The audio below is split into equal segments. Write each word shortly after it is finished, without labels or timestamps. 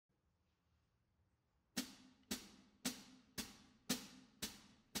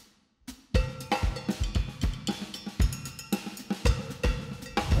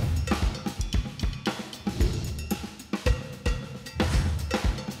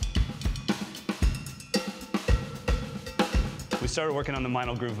started working on the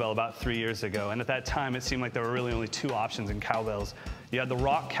Meinl Groove Bell about 3 years ago, and at that time it seemed like there were really only two options in cowbells. You had the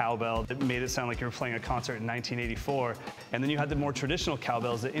rock cowbell that made it sound like you were playing a concert in 1984, and then you had the more traditional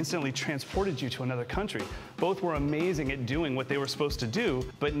cowbells that instantly transported you to another country. Both were amazing at doing what they were supposed to do,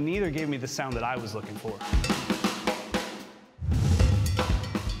 but neither gave me the sound that I was looking for.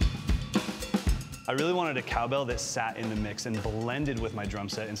 I really wanted a cowbell that sat in the mix and blended with my drum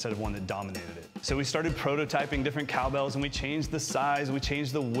set instead of one that dominated it. So we started prototyping different cowbells, and we changed the size, we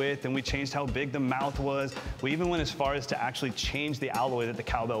changed the width, and we changed how big the mouth was. We even went as far as to actually change the alloy that the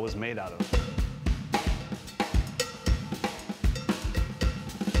cowbell was made out of.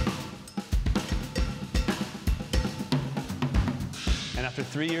 And after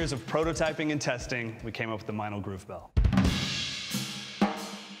 3 years of prototyping and testing, we came up with the Meinl Groove Bell.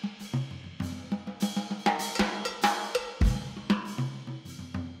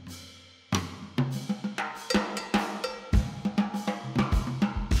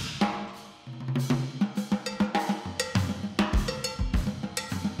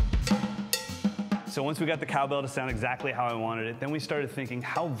 So once we got the cowbell to sound exactly how I wanted it, then we started thinking,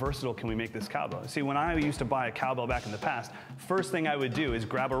 how versatile can we make this cowbell? See, when I used to buy a cowbell back in the past, first thing I would do is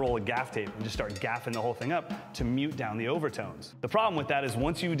grab a roll of gaff tape and just start gaffing the whole thing up to mute down the overtones. The problem with that is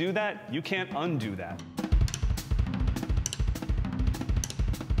once you do that, you can't undo that.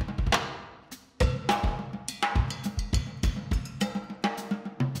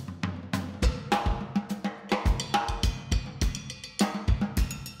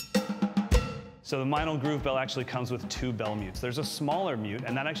 So the Meinl Groove Bell actually comes with two bell mutes. There's a smaller mute,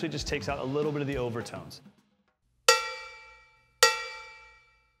 and that actually just takes out a little bit of the overtones.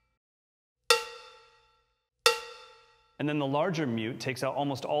 And then the larger mute takes out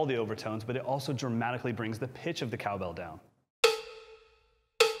almost all the overtones, but it also dramatically brings the pitch of the cowbell down.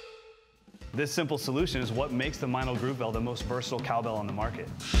 This simple solution is what makes the Meinl Groove Bell the most versatile cowbell on the market.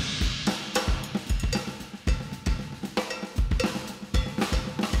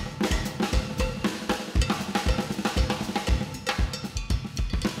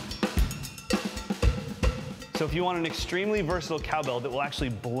 So if you want an extremely versatile cowbell that will actually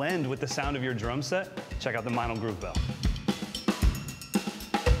blend with the sound of your drum set, check out the Meinl Groove Bell.